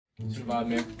Survived,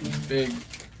 man.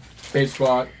 Big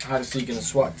squad. How to seek in a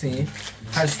SWAT team.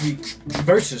 How to seek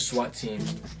versus SWAT team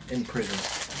in prison.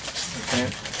 Okay?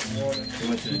 They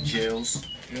went to the jails.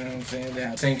 You know what I'm saying? They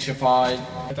had sanctified.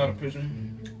 I thought of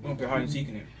prison. We don't be hide and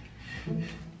seeking it.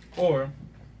 Or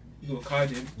you do a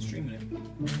kaiden streaming it.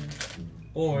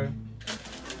 Or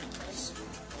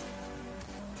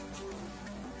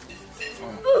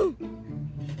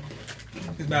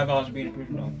it's bad vibes of being in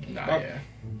prison though. Nah, yeah.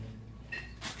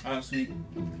 Honestly,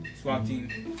 SWAT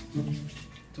team,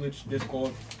 Twitch,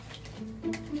 Discord,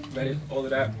 Reddit, all of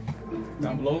that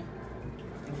down below.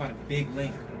 You'll find a big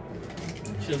link.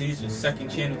 Should lead to the second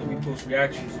channel that we post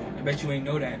reactions on. I bet you ain't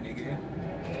know that, nigga.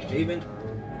 Javin,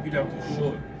 you that was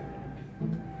short.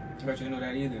 I bet you ain't know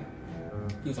that either.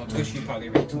 He was on Twitch, you probably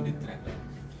already tuned into that.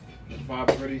 The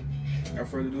vibe's ready. Without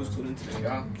further ado, let's tune into this,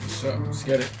 y'all. Sure, let's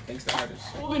get it. Thanks to artists.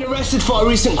 We've been arrested for a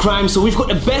recent crime, so we've got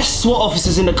the best SWAT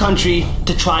officers in the country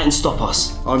to try and stop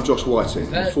us. I'm Josh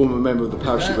Whiting, a former member of the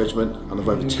Parachute Regiment, and I've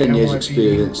over 10 years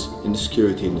experience in the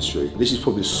security industry. This is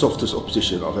probably the softest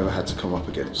opposition I've ever had to come up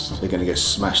against. They're going to get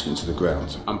smashed into the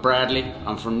ground. I'm Bradley,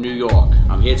 I'm from New York.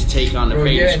 I'm here to take on the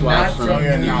Beta Squad from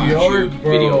YouTube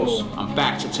videos. I'm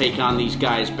back to take on these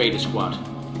guys, Beta Squad.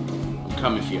 I'm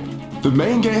coming for you. The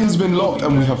main gate has been locked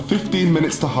and we have 15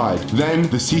 minutes to hide. Then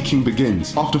the seeking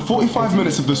begins. After 45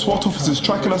 minutes of the SWAT officers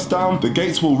tracking us down, the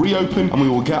gates will reopen and we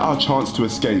will get our chance to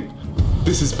escape.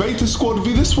 This is Beta Squad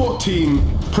v the SWAT Team,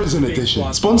 Prison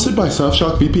Edition. Sponsored by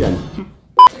Surfshark VPN.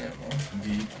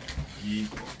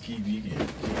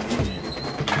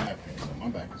 My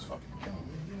back is fucking killing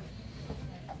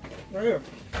me. Right here.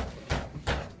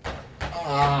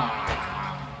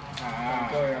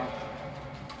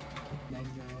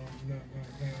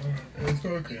 It's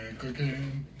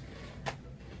cooking.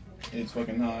 It's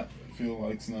fucking hot. Feel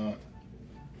like it's not.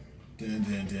 Dun.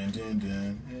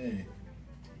 Hey.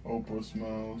 Oprah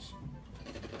smells.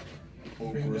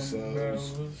 Oprah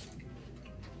sells.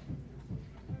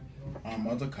 I'm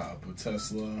at the cop with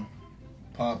Tesla.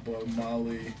 Papa,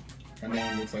 Molly. Her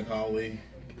name looks like Holly.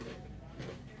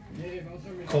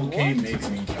 Cocaine makes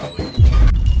me jolly.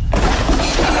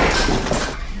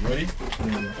 You ready?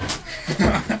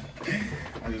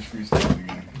 I just freestyled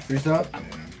again. Freestyle?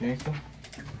 Yeah. Gangsta?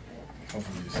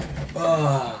 Hopefully you see it.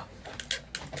 Alright,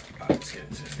 let's get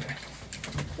into this thing.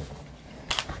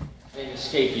 Ain't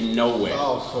escaping nowhere.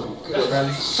 Oh, fucking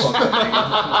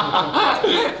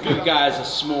Good guys are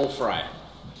small fry.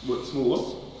 What, small what?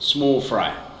 Small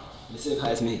fry. The same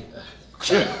height as me.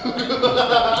 You're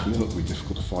not really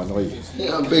difficult to find, are you?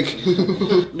 Yeah, I'm big.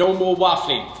 No more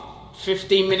waffling.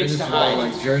 15 minutes to hide.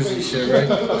 Like Jersey shit, right?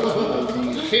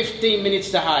 15 minutes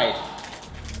to hide.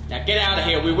 Now get out of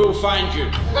here, we will find you.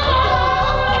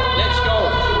 Let's go.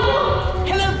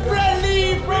 Hello,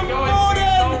 Bradley from Gordon!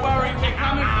 Don't worry, we're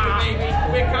coming for you, baby.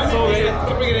 We're coming for you.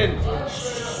 Bring it in.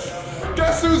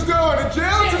 Guess who's going to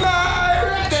jail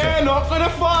tonight? They're not gonna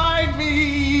find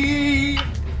me.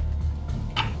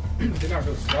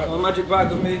 A magic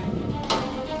bag of me. I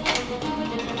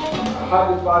have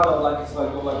this bag of like it's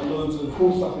like got like loads of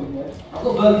cool stuff in here. I've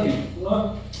got Burger King, you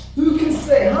know? Who can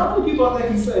say, how many people out there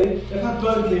can say they've had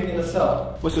Burger King in a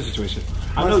cell? What's the situation?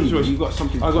 I know you've got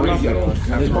something crazy.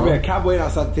 There's probably a cab waiting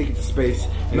outside to take it to space.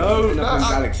 No,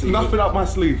 galaxy. nothing up my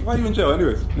sleeve. Why are you in jail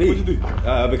anyways? Me? What'd you do?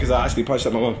 Because I actually punched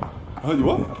up my mum. Oh, you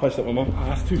what? I punched up my mum. Oh,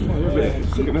 that's too far. You're a bit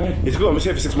sick of man. It's good, I'm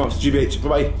here for 6 months, GBH,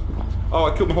 bye-bye. Oh,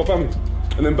 I killed my whole family.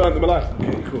 And then burned them alive.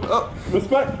 Okay, cool. Oh,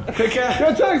 respect. Take care.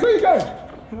 Yo, James, where you going?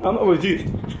 I'm not with you.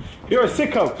 You're a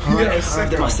sicko. I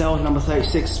did my cell, number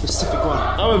 36, specific one.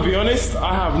 I'm gonna be honest,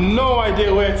 I have no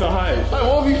idea where to hide. Hey,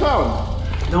 what have you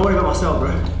found? Don't worry about my cell,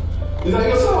 bro. Is that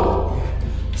your cell?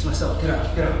 It's my cell. Get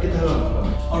out, get the hell out.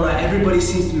 Alright, everybody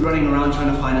seems to be running around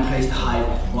trying to find a place to hide.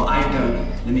 Well, I don't.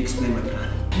 Let me explain my plan.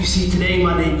 You see, today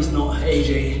my name is not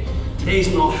AJ. Today's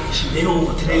not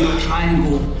Shadil. Today's not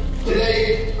Triangle.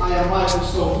 Today, I am Michael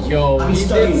Stone. Yo, I've been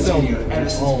studying this video ever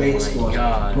since Beta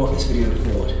Squad brought this video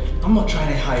forward. I'm not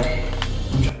trying to hide it.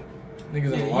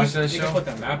 Niggas ever watch that You show? can put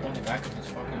the map on the back of this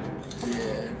fucking.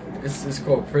 Yeah, it's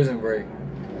called Prison Break.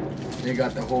 They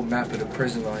got the whole map of the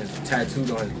prison on his tattooed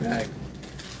on his back.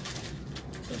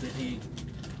 So did he?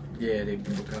 Yeah, they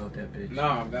broke out that bitch.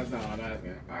 Nah, that's not what I'm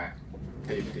asking. Alright.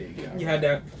 They did. Yeah. You had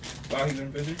that while he was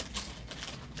in prison?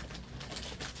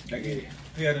 Like,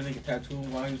 he had a nigga tattoo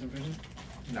while he was in prison?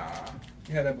 Nah.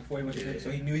 He had that before he went to prison, so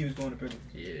he knew he was going to prison.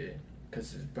 Yeah,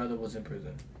 cause his brother was in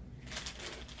prison.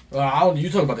 Well, I don't. You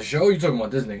talking about the show? Or you talking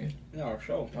about this nigga? Yeah, our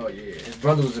show. Oh yeah, his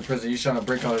brother was in prison. He's trying to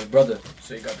break out his brother,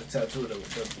 so he got the tattoo.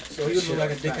 So he would look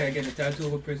like a dickhead getting a tattoo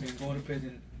of a prison, going to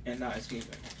prison, and not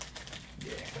escaping.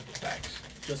 Yeah, facts.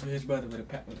 Just with his brother with a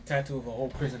tattoo of a whole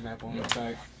prison map on his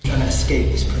back. Trying to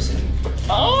escape this prison.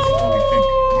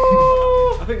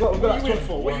 Oh! I think what we've got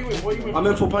 24. What are you in? I'm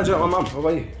in for punching out my mum. What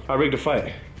about you? I rigged the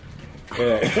fight.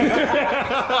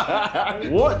 Yeah.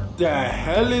 What the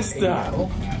hell is that?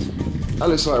 That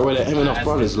looks like where they're hemming off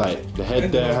brothers, like the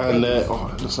head there, hand there.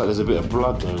 Oh, it looks like there's a bit of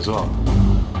blood there as well.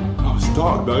 Oh, it's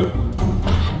dark though.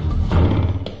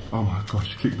 Oh my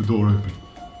gosh, kick the door open.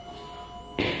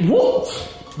 What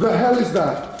the hell is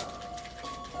that?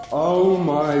 Oh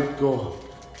my god.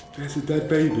 There's a dead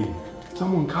baby.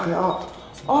 Someone cut it up.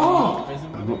 Oh!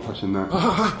 I'm not touching that.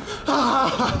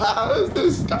 It's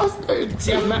disgusting.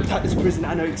 See, I've mapped out this prison.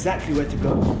 I know exactly where to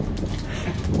go.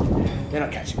 They're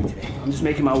not catching me today. I'm just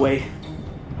making my way.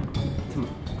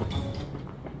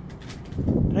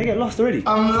 Did I get lost already?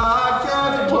 I'm locked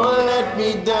up, won't let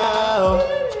me down.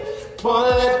 Won't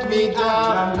let me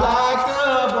down. I'm locked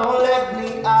up, won't let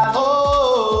me out.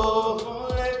 Oh, won't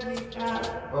let me out.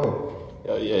 Oh,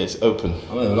 yeah, it's open. I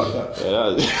don't know, like that.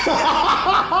 Yeah,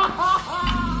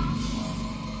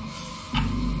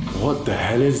 What the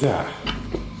hell is that?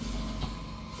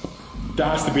 That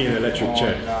has to be an electric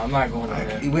chair. No, I'm not going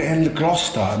there. We're in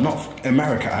Gloucester, not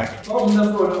America, I thought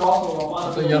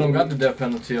y'all don't got the death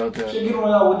penalty out there. Chicken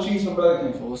royale with cheese and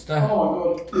bacon. So what's that?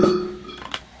 Oh my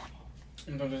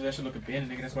god. That shit look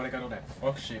abandoned, nigga. That's why they got all that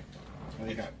fuck shit. That's why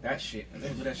they got that shit. They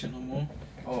don't do that shit no more.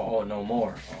 Oh, no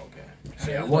more. Oh, okay.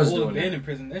 See, I was was doing doing that that. in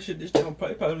prison. That shit, this shit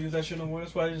probably don't use that shit no more.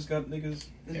 That's why they just got niggas.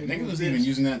 Yeah, niggas was even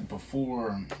using that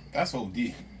before. That's OD.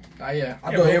 Yeah, I Yeah,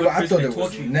 thought it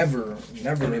was you. never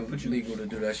legal to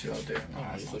do that shit out there. Oh,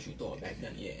 that's what you thought back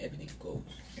then. Yeah, everything goes.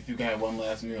 If you got one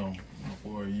last meal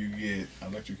before you get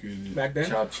electrocuted. Back then?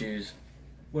 Chopped cheese.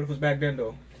 What if it was back then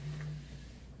though?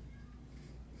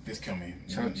 Just kill me.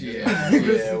 Chopped cheese.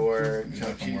 Yeah, word.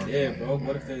 Chopped cheese. Yeah, bro.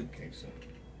 What if they?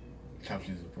 Chopped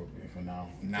cheese is appropriate for now.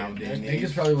 Nowadays,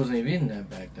 Niggas probably wasn't even eating that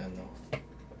back then though.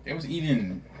 They was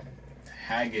eating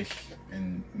haggis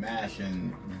and mash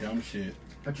and dumb shit.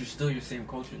 But you're still your same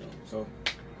culture though. So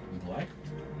Black?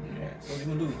 yeah. So what you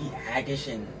gonna do? Eat haggish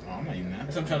and Oh, I'm not eating that.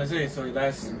 That's what I'm trying to say. So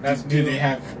that's Did they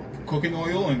have cooking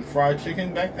oil and fried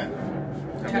chicken back then?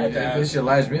 I mean, if it's your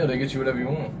last meal, they get you whatever you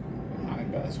want. I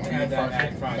bet that's what I Had mean. that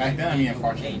Fried chicken. Back then, I mean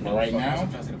fried chicken. But right now,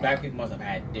 the black people must have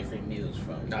had different meals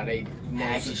from. Nah, they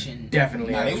haggish and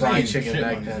definitely nah, they had was fried eating chicken shit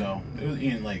back ones, then. though. They was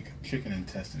eating like chicken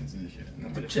intestines and shit.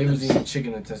 But if they was eating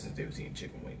chicken intestines, they was eating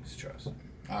chicken wings. Trust.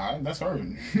 Alright, that's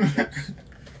hard.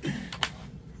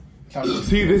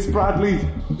 See this, Bradley?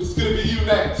 This is gonna be you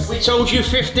next. We told you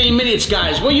 15 minutes,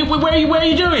 guys. Where are you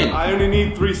doing? I only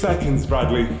need 3 seconds,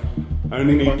 Bradley. I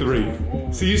only need 3.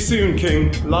 See you soon,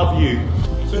 King. Love you.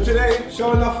 So today,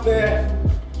 showing off their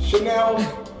Chanel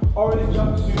orange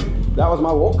jumpsuit. That was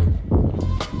my walk.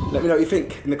 Let me know what you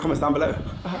think in the comments down below.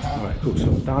 Alright, cool. So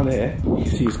down there, you can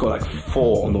see it's got like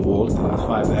 4 on the wall. So there's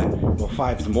 5 there. Well,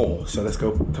 5 is more, so let's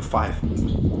go to 5.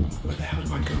 Where the hell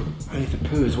do I go? I need to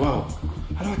poo as well.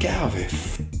 How do I get out of here?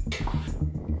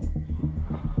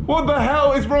 What the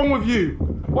hell is wrong with you?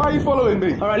 Why are you following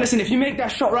me? All right, listen, if you make that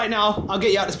shot right now, I'll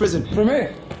get you out of this prison. From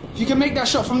here? If you can make that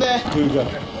shot from there. Here we go.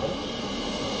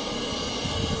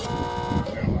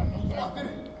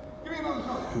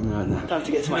 Time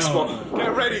to get to my spot.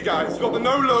 Get ready, guys. We've got the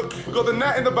no look. We've got the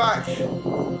net in the back. Did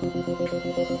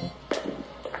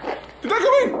that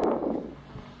go in?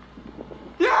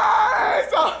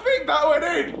 Yes! I think that went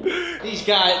in. These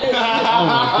guys. Oh my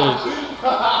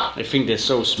god. I think they're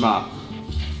so smart.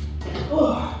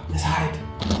 Let's hide.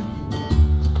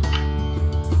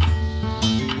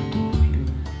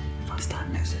 If I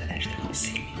stand next to the edge, they're gonna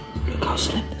see me. Look how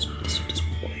slim this wall is.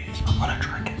 I wanna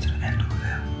try and get to the end over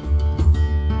there.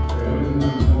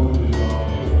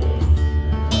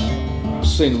 I've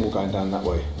seen them all going down that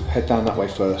way. Head down that way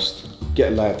first.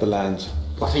 Get a lay of the land.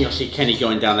 I think I see Kenny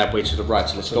going down that way to the right,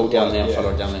 so let's go down there and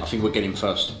follow down there. I think we're getting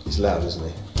first. He's loud, isn't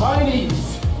he?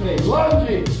 Tiny's, big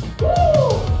lunges.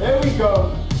 Woo! There we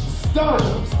go.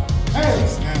 Stand-ups. Hey,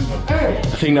 hey. I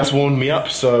think that's warmed me up,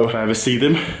 so if I ever see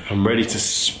them, I'm ready to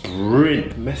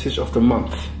sprint. Message of the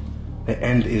month. The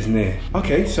end is near.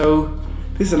 Okay, so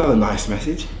this is another nice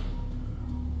message.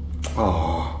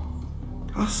 Oh,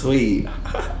 how sweet.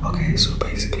 Okay, so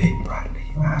basically, Bradley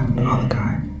and the other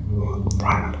guy were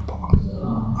right at the bottom.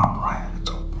 I'm right at the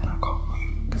top, and I can't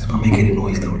move. Because if I make any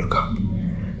noise, they'll look up.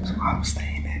 So I'm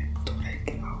staying here until they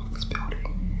get out of this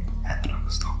building, and then I can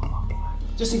start on my plan.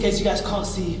 Just in case you guys can't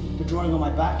see the drawing on my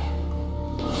back,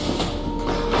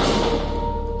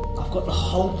 I've got the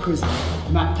whole prison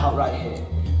mapped out right here.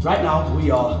 Right now, we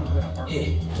are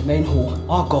here, the main hall.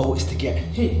 Our goal is to get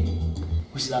here,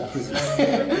 which is out of prison.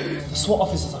 The SWAT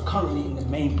officers are currently in the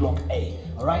main block A,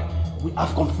 all right?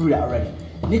 I've gone through that already.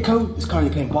 Nico is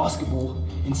currently playing basketball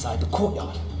inside the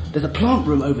courtyard. There's a plant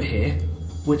room over here,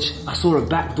 which I saw a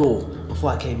back door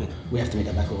before I came in. We have to make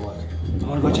that back door work. I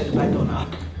want to go check the back door now.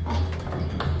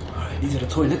 Alright, these are the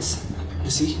toilets. You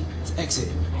see? Let's exit.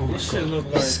 Oh my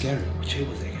god, this is scary. Which way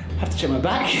was it again? I have to check my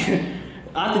back.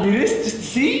 I have to do this just to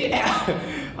see. I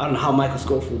don't know how Michael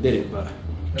Scofield did it, but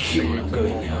I'm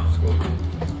going now.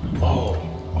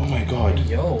 Oh my god.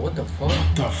 Yo, what the fuck?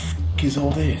 What the f is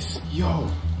all this? Yo.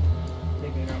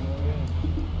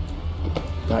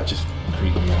 That just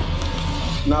creeped me out.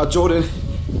 Now Jordan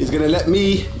is gonna let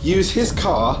me use his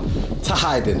car to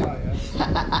hide in.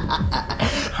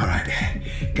 Alright,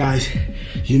 guys,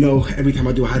 you know every time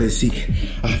I do a hide and seek,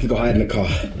 I have to go hide in the car.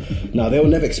 Now they will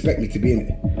never expect me to be in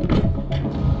it.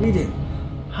 Read it.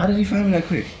 How did he find me that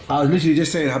quick? I was literally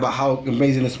just saying about how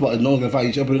amazing the spot is. No one's gonna find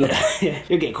you jumping it up. Yeah,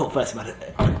 you're getting caught first, man.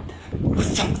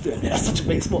 What's Chunks doing there? That's such a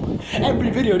big spot. Every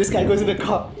video, this guy goes in the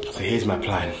car. So here's my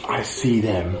plan. I see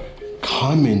them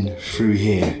coming through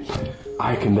here.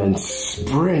 I can then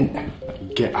sprint,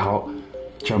 get out,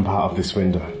 jump out of this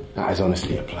window. That is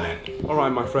honestly a plan. All right,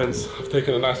 my friends, I've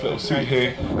taken a nice little suit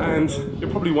here, and you're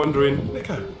probably wondering,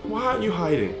 Nico, why aren't you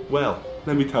hiding? Well,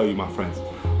 let me tell you, my friends,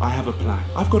 I have a plan.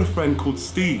 I've got a friend called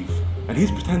Steve, and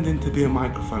he's pretending to be a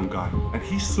microphone guy, and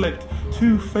he slipped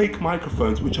 2 fake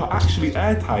microphones, which are actually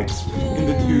air tags, in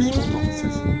the 2 SWAT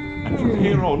offices. And from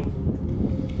here on,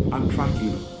 I'm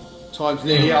tracking them. Time's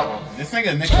nearly up. This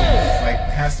nigga Nico like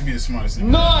has to be the smartest thing.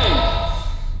 9,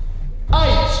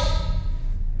 8,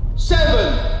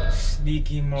 7,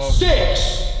 Sneaky mo.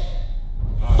 6,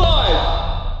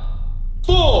 5,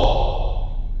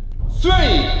 4, 3,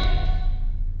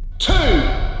 2,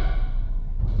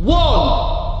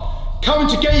 1. Coming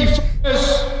to get you f***ers.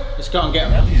 Let's go and get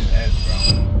him. Bradley is Ed,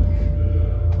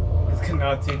 bro. This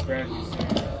cannot take Bradley.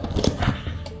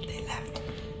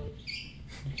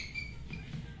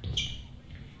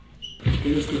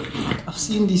 I've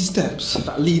seen these steps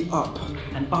that lead up,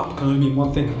 and up can only mean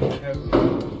one thing.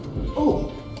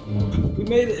 Oh, we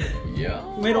made it. Yeah.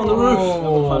 We made it on the roof.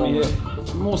 Find me here.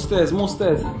 More stairs, more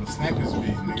stairs. The sniper's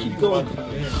beat, nigga. Keep going.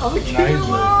 I'm the king of the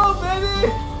world,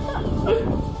 baby.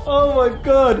 Oh my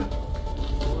god.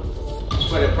 That's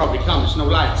where they'll probably come, there's no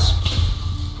lights.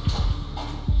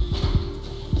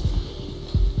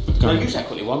 Can I use that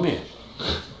quickly, 1 minute?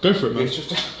 Go for it, man.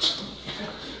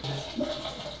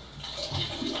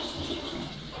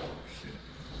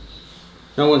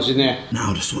 No one's in there.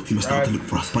 Now the SWAT team will start to look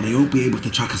for us, but they won't be able to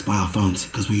track us by our phones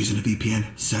because we're using a VPN,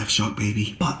 Surfshark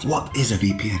baby. But what is a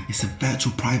VPN? It's a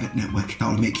virtual private network that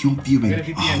will make your viewing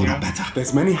a whole lot better.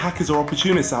 There's many hackers or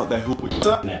opportunists out there who...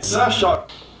 Surfshark.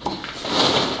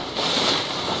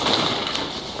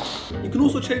 You can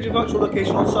also change your virtual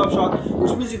location on Surfshark,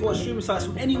 which means you can watch streaming sites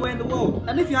from anywhere in the world.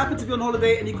 And if you happen to be on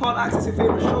holiday and you can't access your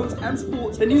favourite shows and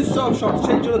sports, then use Surfshark to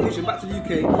change your location back to the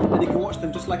UK and you can watch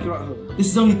them just like you're at home. This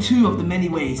is only 2 of the many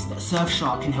ways that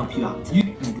Surfshark can help you out.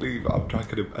 I believe I'm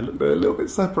tracking him, and they're a little bit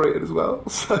separated as well.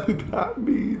 So that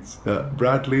means that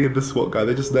Bradley and the SWAT guy,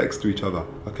 they're just next to each other.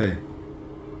 Okay,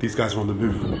 these guys are on the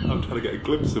move. I'm trying to get a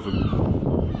glimpse of them.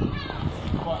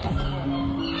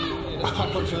 I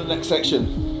can't look for the next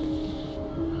section.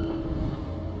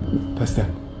 Press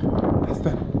them. Press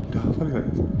them.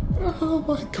 Oh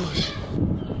my gosh.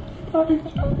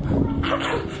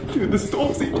 Dude, the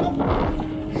Stormzy.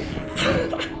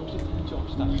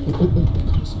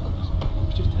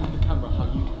 Just tell the camera how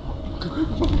you...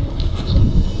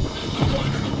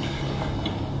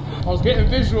 I was getting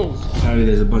visuals. Apparently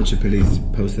there's a bunch of police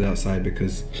posted outside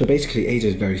because... So basically AJ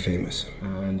is very famous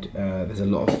and there's a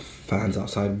lot of fans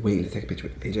outside waiting to take a picture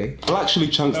with AJ. Well, actually,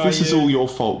 Chunks, this is all your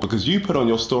fault because you put on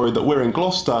your story that we're in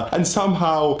Gloucester and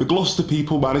somehow the Gloucester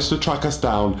people managed to track us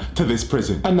down to this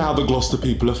prison. And now the Gloucester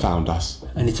people have found us.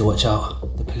 I need to watch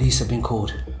out. The police have been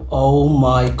called. Oh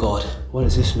my god. What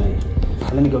is this, mate?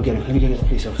 Let me go get him. Let me go get the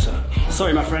police officer.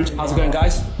 Sorry, my friend. How's it going,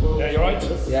 guys? Yeah, you alright?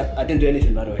 Yeah, I didn't do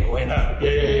anything, by the way. Wait, no.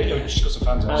 Yeah. She's got some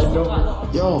fans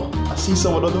out. Yo, I see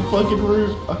someone on the fucking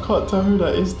roof. I can't tell who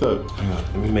that is though. Hang on,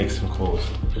 let me make some calls.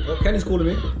 Oh, Kenny's calling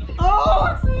me. Oh,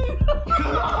 I see.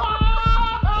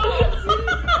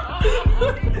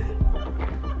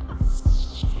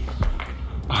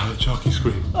 Ah, the Sharky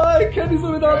scream. Hi, Kenny's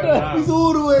all out there. He's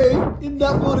all the way in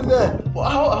that building there. Well,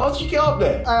 how did you get up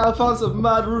there? I found some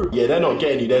mad route. Yeah, they're not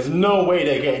getting you. There's no way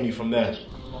they're getting you from there.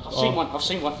 I've seen one, I've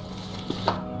seen one.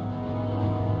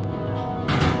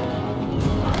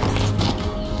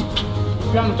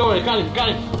 Behind the door, got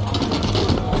him.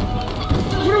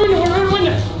 We're in the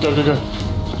window. Go.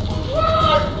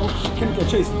 Oh, Kenny's getting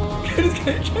chased. Kenny's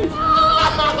getting chased.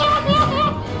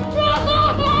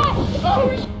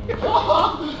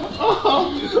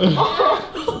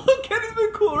 Kenny's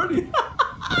been caught already.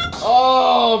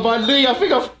 Oh, my knee. I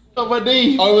think I f***ed up my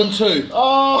knee. 0-2.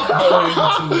 Oh.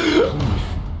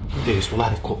 This, what are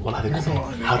they caught?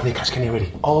 How did they catch Kenny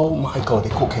already? Oh my god,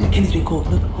 they caught Kenny. Kenny's been caught.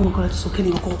 Look, oh my god, I just saw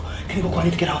Kenny got caught. Kenny got caught, I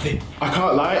need to get out of here. I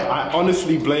can't lie, I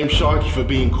honestly blame Sharky for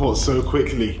being caught so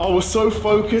quickly. I was so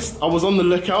focused, I was on the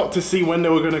lookout to see when they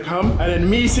were gonna come, and then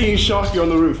me seeing Sharky on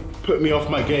the roof put me off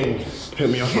my game.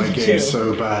 Put me off my game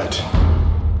so bad.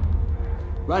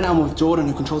 Right now I'm with Jordan,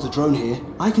 who controls the drone here.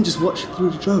 I can just watch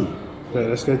through the drone. Yeah,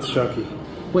 let's go to Sharky.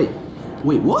 Wait,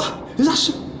 what? Is that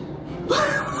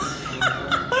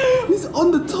He's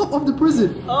on the top of the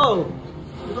prison. Oh,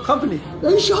 you got company.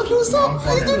 Hey, Sharky, what's up?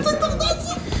 I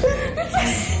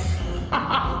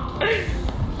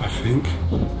think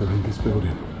they're in this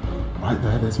building. Right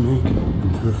there, there's me,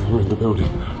 and two of them are in the building.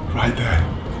 Right there,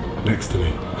 next to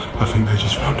me. I think they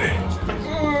just found it.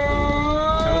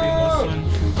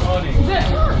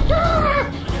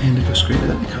 Indica, scream at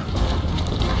Indica.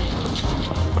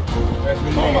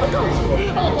 Oh my god!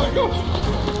 Oh my god!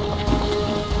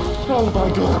 Oh my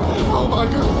god! Oh my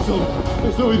god!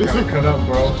 It's all You gotta cut up,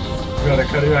 bro. You gotta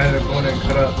cut it out of the corner and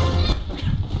cut up.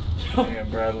 Yeah,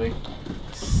 Bradley.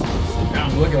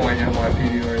 I'm looking like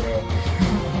NYPD right now.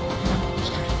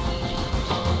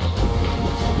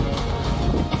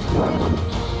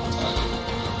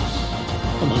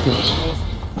 Oh my god!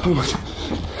 Oh my god!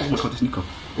 Oh my god, there's Nico.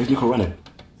 There's Nico running.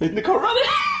 There's Nico running!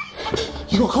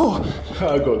 You got caught?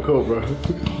 I got caught, bro.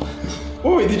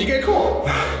 Oh, wait, did you get caught?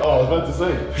 Oh, I was about to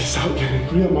say. Peace out, Kenny.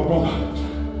 Free up my brother.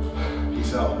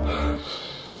 Peace out.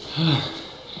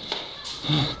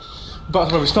 Back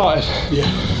to where we started. Yeah.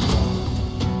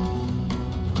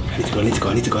 I need to go.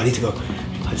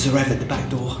 I just arrived at the back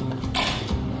door.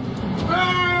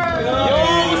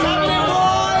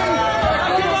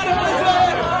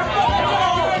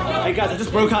 Hey guys, I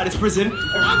just broke out of this prison.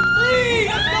 I'm free!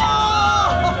 Let's go!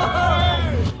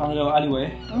 Found a little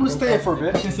alleyway. I'm gonna stay here for a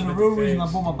bit. Okay, so the real reason I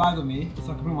brought my bag with me is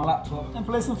so I can bring my laptop and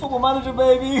play some Football Manager,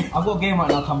 baby. I've got a game right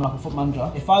now coming up, a Football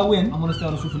Manager. If I win, I'm gonna stay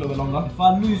on the roof a little bit longer. If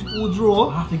I lose or draw,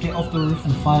 I have to get off the roof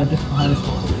and find a different hiding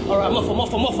spot. Alright, I'm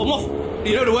off.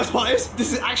 You know the worst part is?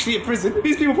 This is actually a prison.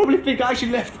 These people probably think I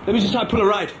actually left. Let me just try and pull a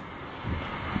ride.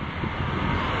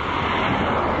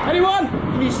 Anyone?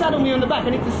 Can you saddle me on the back? I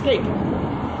need to escape.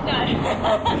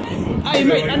 Hey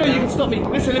mate, I know you can stop me.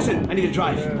 Listen, I need to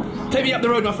drive. Take me up the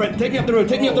road, my friend. Take me up the road.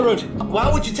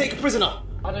 Why would you take a prisoner?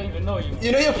 I don't even know you.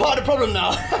 You know you're part of the problem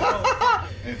now.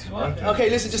 Okay,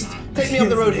 listen, just take me up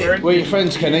the road here. Where are your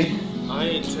friends, Kenny? I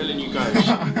ain't telling you guys.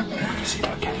 See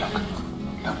that again, look.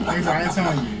 I ain't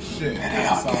telling you shit. There they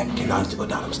are, Kenny. I need to go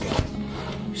down, I'm scared.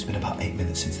 It's been about 8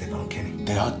 minutes since they found Kenny.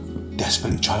 They are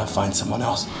desperately trying to find someone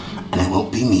else. And it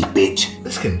won't be me, bitch.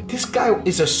 Listen, this guy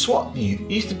is a SWAT. He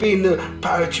used to be in the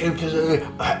paratroopers,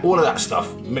 all of that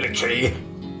stuff, military.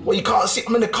 Well, you can't see,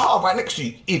 I'm in the car right next to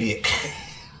you, idiot.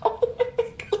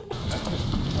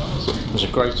 It was a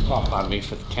great spot by me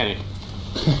for Kenny.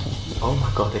 Oh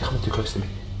my god, they're coming too close to me.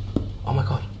 Oh my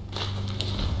god.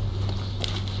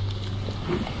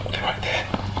 They're right there.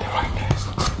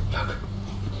 Look.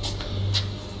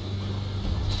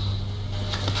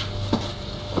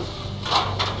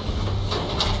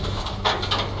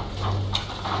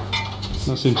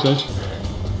 That seems good.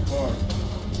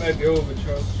 Might be over,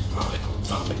 Charles.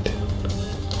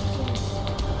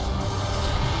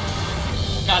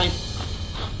 Got him.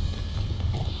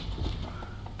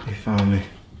 They found me.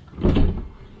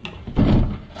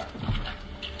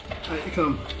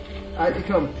 Out you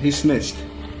come. He snitched.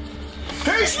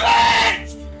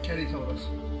 Kenny told us.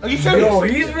 Are you serious? Yo,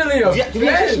 he's really a Did he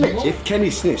actually snitch? If Kenny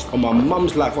snitched on my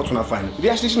mum's life, watch when I find him. Did he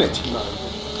actually snitch? No.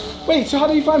 Wait, so how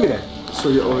did you find me then? I saw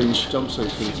your orange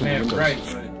jumpsuit thing from the window. Right.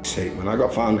 Sake, man, I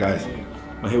got found, guys.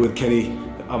 I'm here with Kenny,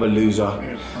 the other loser.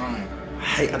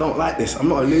 Hey, I don't like this. I'm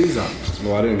not a loser.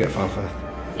 Well, I didn't get found first.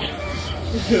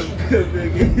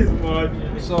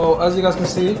 So, as you guys can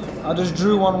see, I just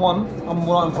drew 1-1. I'm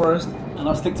Walton Forest, and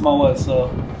I stick to my words, so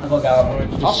I gotta get out of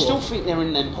it. I still think they're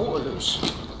in them Portaloos.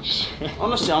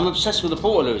 Honestly, I'm obsessed with the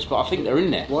Portaloos, but I think they're in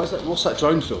there. Why is that? What's that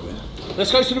drone filming?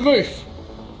 Let's go to the roof.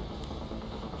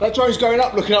 That drone's going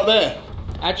up, looking up there.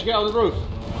 How'd you get on the roof?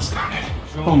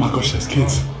 Oh my gosh, there's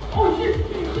kids. What?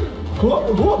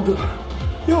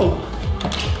 Yo.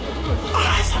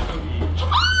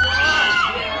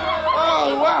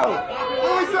 Oh, wow. What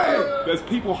are we saying? There's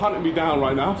people hunting me down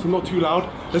right now, so not too loud.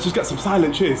 Let's just get some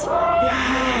silent cheers.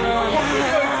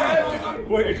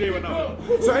 Wait, AJ went down.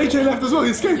 So AJ left as well,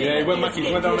 he escaped? Yeah, he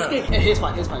went down there. Here's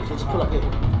fine. Just pull up here.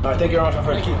 Alright, thank you very much, my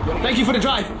friend. Thank you for the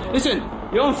drive. Listen,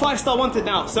 You're on 5-star wanted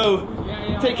now, so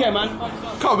take care, man.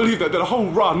 Can't believe that did a whole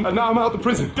run and now I'm out of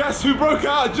prison. Guess who broke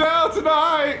out of jail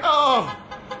tonight? Oh,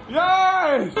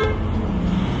 yes!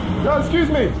 Yo, excuse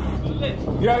me.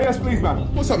 Yeah, yes, please, man.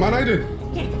 What's up, man? How you doing?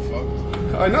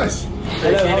 Oh, nice.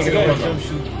 Hello, how's it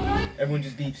going? Everyone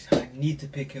just beeps. I need to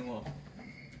pick him up.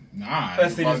 Nah.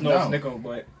 First thing is no Snicko,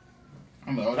 but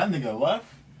I'm like, oh, that nigga left.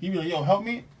 He be like, yo, help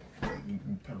me. You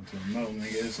pedal to the metal,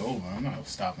 nigga. It's over. I'm not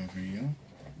stopping for you.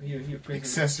 He a prisoner.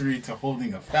 Accessory to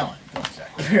holding a felon.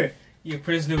 You a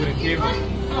prisoner with a cable.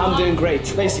 I'm doing great.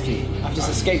 Basically, I've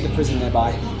just escaped the prison nearby.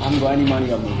 I haven't got any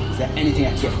money on me. Is there anything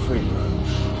I can get for free?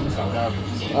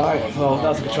 Alright, well, that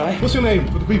was a good try. What's your name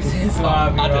for the people?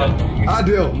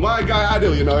 Adil. My guy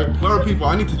Adil, you know. Where are people?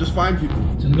 I need to just find people.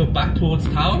 Do you want to go back towards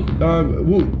town?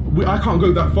 Well, I can't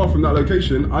go that far from that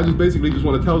location. I just basically just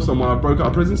want to tell someone I broke out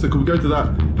of prison, so could we go to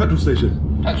that petrol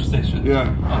station? Petrol station? Yeah.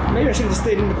 Maybe I should have just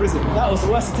stayed in the prison. That was the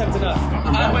worst attempt on earth.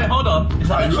 Wait, hold on. Is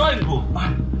that a triangle?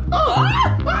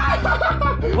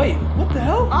 Wait, what the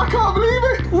hell? I can't believe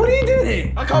it! What are you doing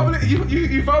here? I can't believe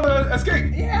you found an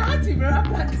escape. Yeah, I do, bro. I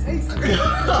planned this ace.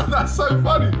 That's so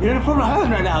funny. You know the problem I'm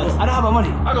having right now is I don't have my money.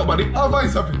 I got money. I'll buy you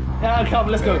something. Yeah, come,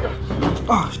 let's go.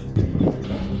 Oh.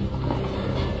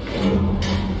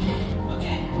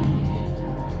 Okay.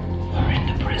 We're in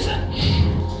the prison.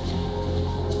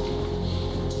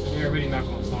 You're already not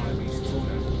gonna find at least 2 of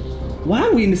them. Why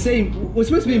are we in the same? We're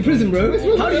supposed to be in prison, bro.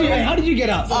 How did you get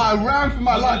out? I ran for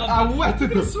my life. I wetted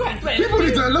them. People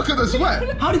need to look at the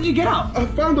sweat. How did you get out? I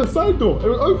found a side door. It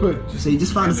was open. So you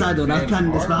just found a side door. I was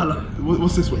planning this for how long?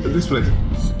 What's this one? This place?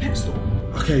 It's a pet store.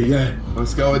 Okay, yeah.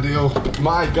 Let's go, Adil.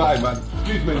 My guy, man.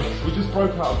 Excuse me. We just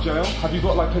broke out of jail. Have you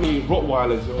got like any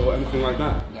Rottweilers or anything like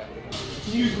that?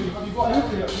 Usually, have you got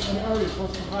anything in areas for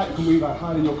us to hide? Can we like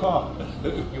hide in your car?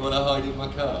 You want to hide in my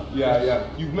car? Yeah, yeah.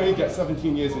 You may get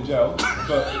 17 years in jail,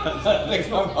 but Next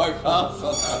time I pass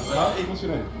on that. what's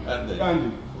your name? Andy.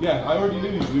 Andy. Yeah, I already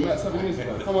knew you. We met 7 years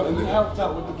ago. Come on, Andy. Helped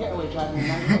out with the getaway driver in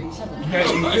 1987.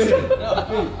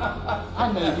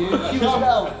 I know you. You as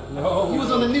well. No. He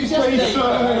was on the news yesterday.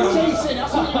 Jason, I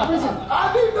saw you in prison.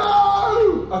 Andy,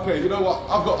 no! Okay, you know what?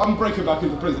 I'm breaking back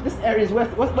into prison. This area is worse.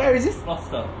 Where is this?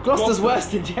 Gloucester. Gloucester's worse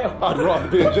than jail. I'd rather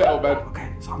be in jail, man.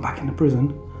 Okay, so I'm back in the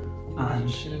prison, and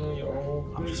Shitting on your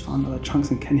own. I've just found that Chunks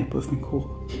and Kenya both been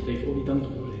caught. They've already done it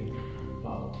already.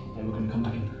 Wow. They were going to come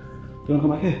back in. Do you want to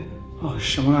come back here? Oh,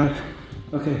 shit, I'm out.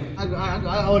 Okay. I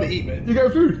want to eat, man. You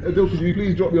get food? Adil, can you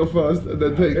please drop me off first and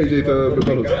then take AJ to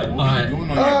McDonald's? Alright.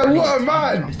 What a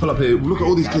man! Pull up here. Look at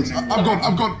all these kids. I'm gone.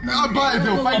 I'm bye,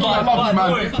 Adil. Thank you. I love you,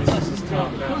 man.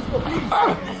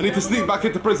 I need to sneak back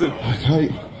into prison.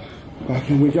 Okay. Back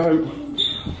in we go.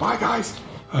 Bye, guys.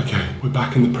 Okay, we're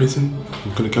back in the prison.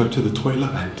 I'm gonna go to the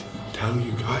toilet and tell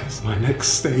you guys my next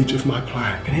stage of my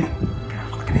plan. Get in.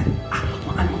 Get in.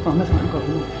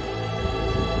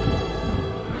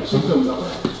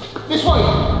 This way!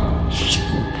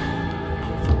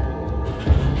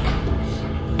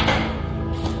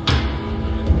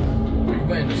 You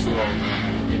went in the slow.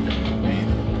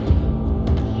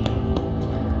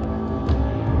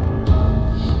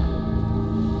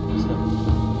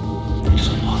 They just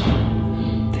went past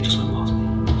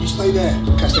me. You stay there.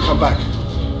 Catch the come back.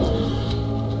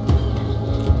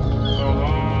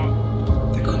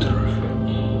 They're going to the roof.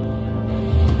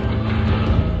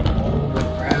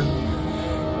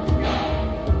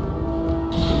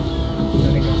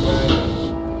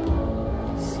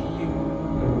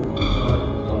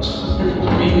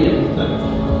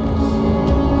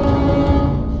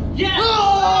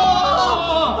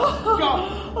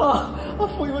 I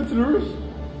thought you went to the roof.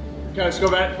 Okay, let's go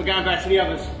back. We're going back to the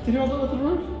others. Did you not go to the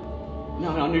roof? No,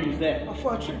 I knew he was there. I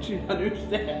thought I tricked you. I knew he was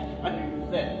there.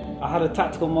 I had a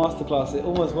tactical masterclass. It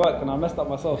almost worked and I messed up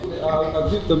myself. I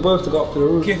did them both to go up to the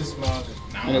roof.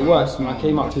 And it worked and I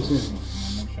came up too soon.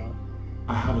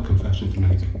 I have a confession to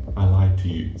make. I lied to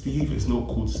you. Steve is not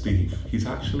called Steve. He's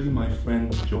actually my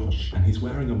friend Josh, and he's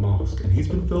wearing a mask, and he's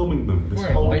been filming them this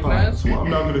whole time. So what I'm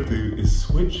now going to do is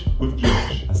switch with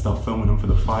Josh and start filming them for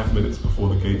the 5 minutes before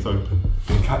the gates open. If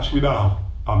you catch me now,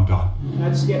 I'm done. Can I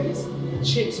just get these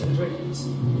chips and drinks?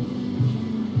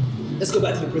 Let's go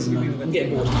back to the prison, man. I'm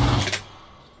getting bored.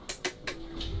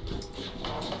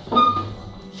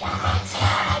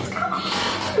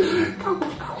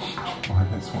 Alright,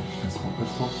 let's walk.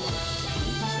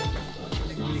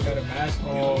 You got a mask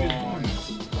on.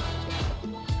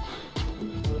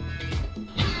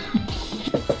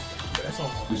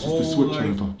 This is the switch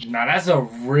chamber. Nah, that's a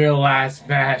real ass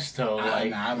mask though.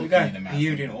 Like, We got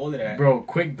beard and all of that. bro,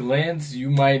 quick glance, you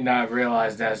might not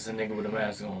realize that's the nigga with a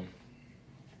mask on.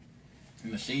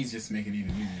 And the shades just make it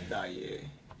even easier. Nah, yeah.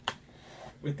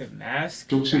 With the mask?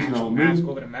 Josh is now me, mask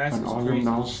over the mask and is I am crazy.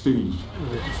 now Steve.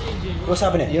 What's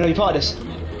happening? You know, you're part of this.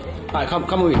 Alright, come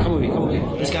with me, come with me, come with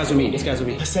me. This guy's with me, this guy's with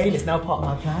me. Hussein is now part of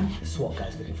my plan. The SWAT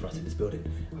guy's looking for us in this building.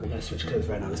 We're gonna switch clothes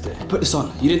right now, let's do it. Put this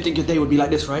on. You didn't think your day would be like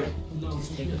this, right? No.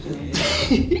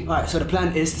 Alright, so the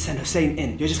plan is to send Hussein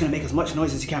in. You're just gonna make as much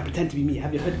noise as you can, pretend to be me.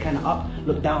 Have your hood kind of up,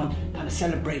 look down, kind of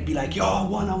celebrate, be like, yo, I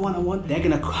won. They're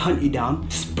gonna hunt you down,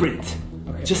 sprint.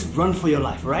 Okay. Just run for your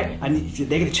life, right?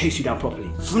 They're gonna chase you down properly.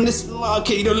 From this,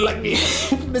 okay, you don't like me.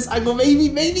 From this angle, maybe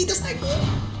this angle.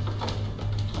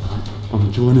 I'm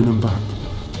joining them back.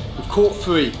 We've caught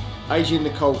 3. AJ and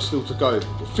Nicole still to go.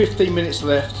 With 15 minutes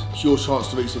left, it's your chance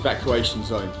to reach the evacuation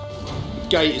zone. The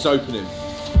gate is opening.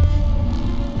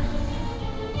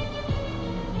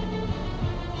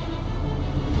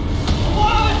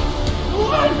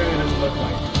 What really does it look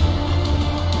like?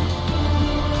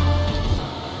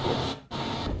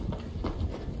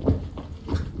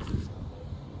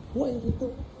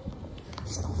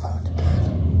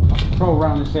 Patrol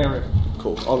around this area.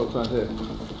 Cool, I'll look around here.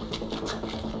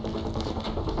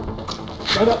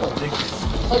 Right up.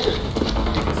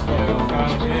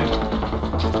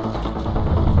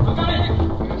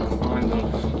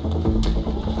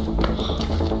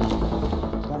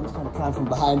 Man's trying to climb from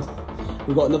behind.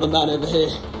 We've got another man over here.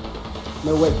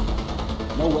 No way.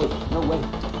 No way. No way.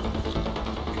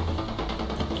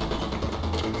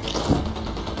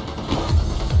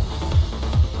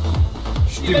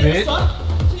 Stupid.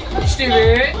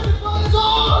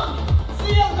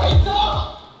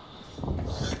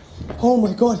 Oh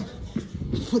my god. I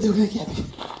thought they were gonna get me.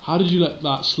 How did you let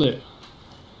that slip?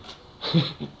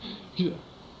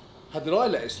 How did I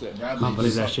let it slip? I can't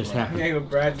believe that's just happened. Yeah, but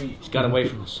Bradley. He's got away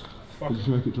from us. Did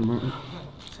you make it dramatic?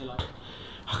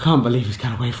 I can't believe he's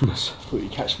got away from us. I thought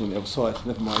you'd catch me on the other side,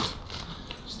 never mind.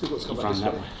 Still got to come back this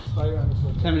that way. way.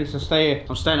 10 minutes to stay here.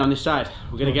 I'm staying on this side.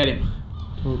 We're gonna get him.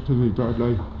 Talk to me,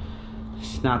 Bradley.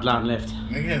 He's now loud and left.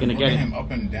 Nigga, We're gonna get him.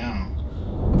 up and down.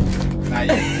 Nah,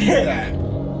 you keep that.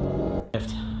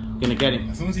 Left. We're gonna get him.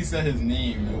 As soon as he said his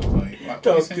name, it was like, what,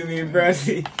 Talk to me,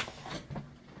 Bradley. If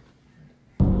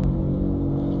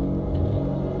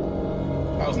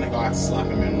I was nigga, I'd slap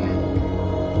him and run.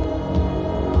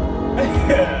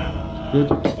 Good.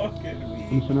 Fucking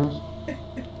weak. Anything else?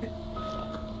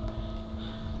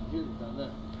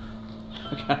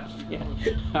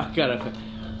 I gotta.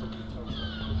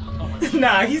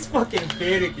 Nah, he's fucking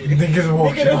panicking. Niggas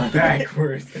walking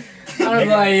backwards. I was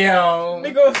like, yo.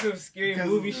 They go some scary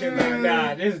movie shit like,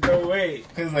 nah, there's no way.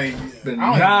 Cause like, But I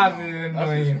don't nah, even know. man, That's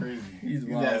no, just crazy. he's He's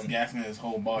wild. ass gassing his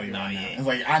whole body right now. yeah. It's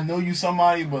like, I know you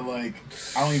somebody, but like,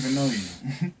 I don't even know you.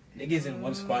 Niggas in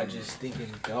one spot just thinking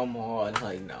dumb hard,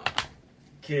 like, nah.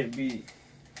 Can't be.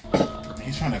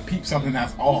 He's trying to peep something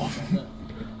that's off.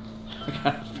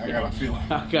 I got a feeling.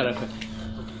 I gotta.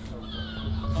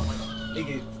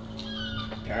 Nigga,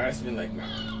 Paris been like, nah.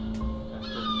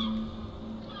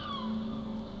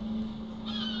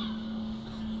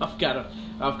 I've got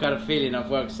a feeling I've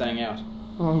worked something out.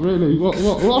 Oh, really? What?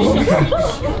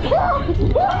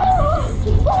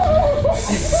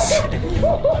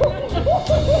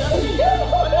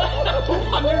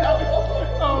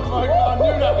 Oh my god, I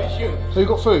knew that was you. So you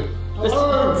got food?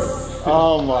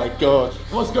 Oh my god.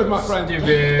 What's good, my friend? You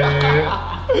bitch.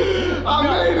 I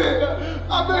made it!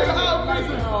 I made it out of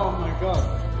prison! Oh my god.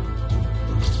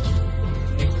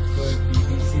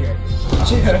 BBC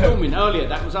She was filming earlier.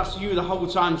 That was us, you the whole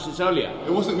time since earlier.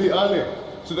 It wasn't me earlier.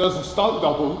 So there was a stunt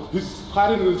double who's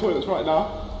hiding in the toilets right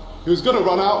now. He was gonna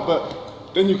run out, but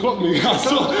then you clocked me. I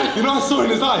saw in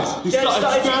his eyes. He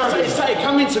started staring. It started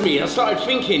coming to me. I started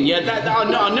thinking, yeah, that I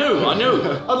knew.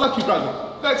 Unlucky, Bradley.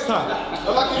 Next time.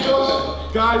 Unlucky,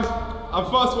 George. Guys, I'm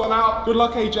first one out. Good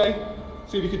luck, AJ.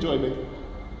 See if you can join me.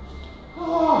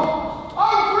 Oh,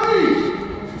 I'm free!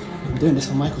 I'm doing this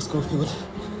for Michael Schofield.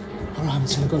 Alright, I'm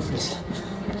just gonna go for this.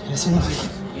 That's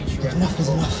enough. Enough is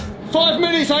enough. 5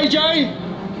 minutes, AJ!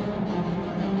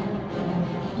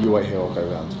 You wait here, I'll go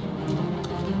round.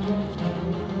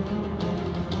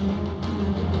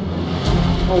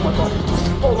 Oh my god.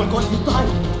 Oh my god, he's behind.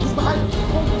 He's behind.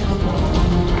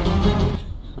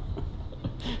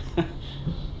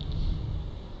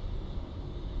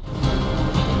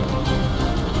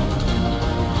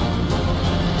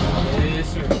 Yes,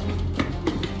 sir.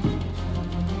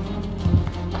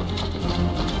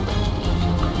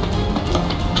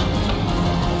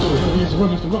 He has to run,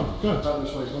 he has to run. Go.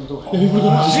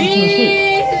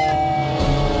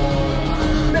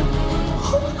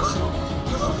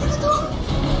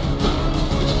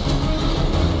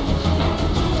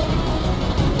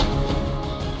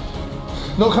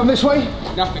 Not come this way?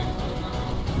 Nothing.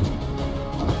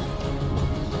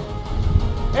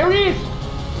 There he is!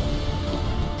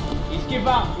 He's give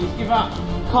up, he's give up.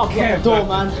 Can't get the door,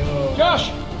 man. Josh!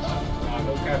 Nah,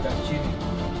 no cap, that's cheating.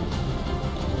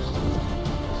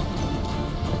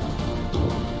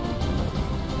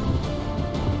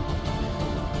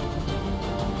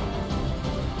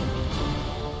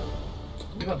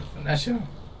 You about to finesse y'all?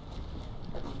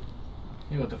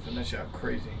 You about to finesse y'all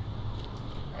crazy.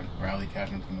 I rally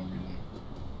catching for no reason.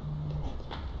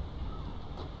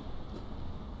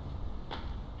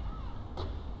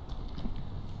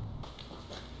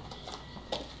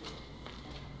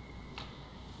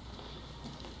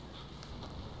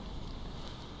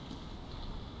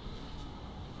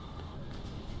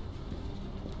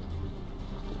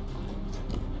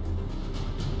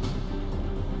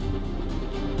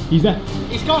 He's there.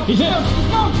 He's gone. He's there. He's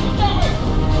gone. He's that way.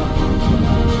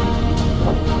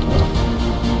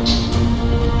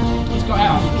 He's got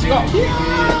out. He's got. Yeah!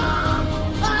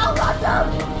 Oh, goddamn!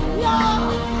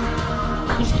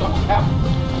 Yeah! He's got out.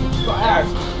 He's got out.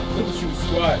 Look at you,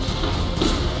 Swat.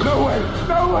 No way!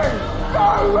 No way! No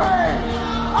way!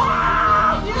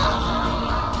 Ah! Yeah!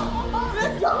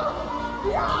 Let's go!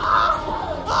 Yeah!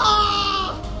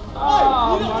 Ah!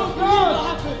 Oh, Hey, my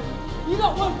God. You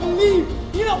don't want to believe.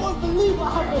 You don't want to believe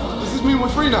what happened. Does this mean we're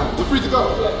free now? We're free to go?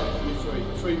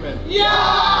 We're free men.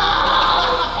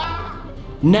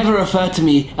 Never refer to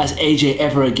me as AJ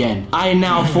ever again. I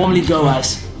now formally go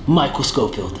as Michael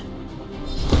Schofield.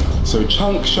 So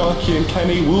Chunk, Sharky and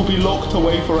Kenny will be locked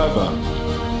away forever.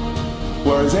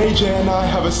 Whereas AJ and I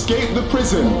have escaped the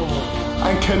prison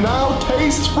and can now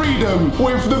taste freedom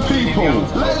with the people.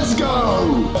 Let's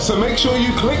go! So make sure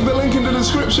you click the link in the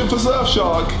description for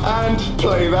Surfshark and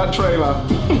play that trailer.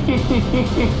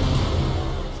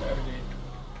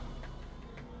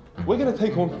 We're gonna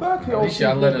take on 30 At least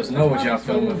y'all let us know what y'all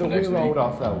filming for next week.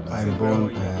 I'm born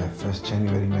 1st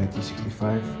January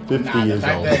 1965. 50 years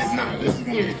old. Nah, this is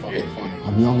gonna be fucking funny.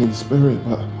 I'm young in spirit,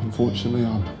 but unfortunately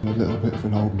I'm a little bit of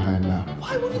an old man now.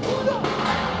 Why would he do that?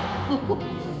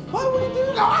 Why would he do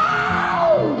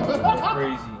that?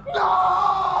 Crazy.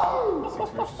 No!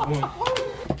 6 versus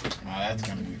 1. Nah, that's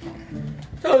gonna be funny.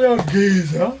 Oh, y'all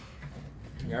geez, huh?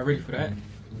 Y'all ready for that?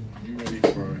 I'm ready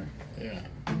for it. Yeah.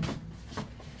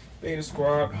 Beta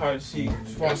squad, hide and seek,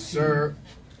 SWAT Sir.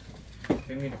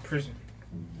 They me in prison.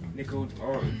 Nico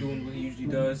doing what he usually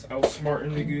does.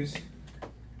 Outsmarting niggas.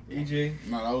 AJ.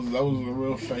 Nah, that was a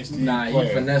real feisty Nah, he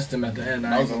player. finessed him at the end.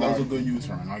 That was a good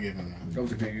U-turn. I'll give him that. That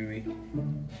was a good UE.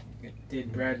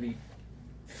 Did Bradley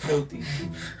filthy.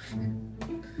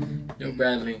 Yo,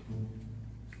 Bradley.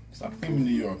 Stop claiming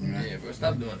New York, man. Yeah, bro,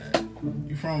 stop doing that.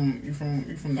 You from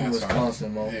that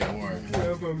Wisconsin, Mo. side? Yeah, word.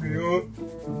 Yeah, from New York.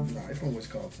 Nah, he's from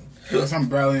Wisconsin. Because I'm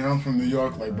Bradley and I'm from New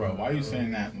York. Like, bro, why are you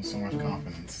saying that with so much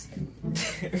confidence?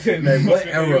 Like, what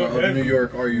era of New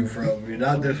York are you from? You're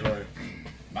not this one.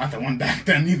 Not the one back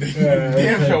then either. Yeah,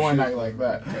 Damn type sure one shit. night like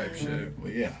that. Type shit.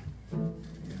 But yeah.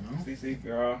 Stay safe,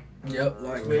 y'all. Yep,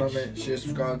 like, Twitch. comment, share,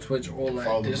 subscribe, Twitch, all that.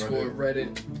 Follow Discord,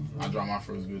 Reddit. I dropped my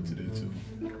first video today too.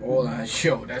 All that.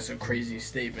 Yo, that's a crazy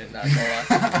statement. Not gonna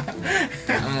lie.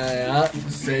 Alright,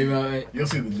 save out. You'll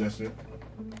see the gesture.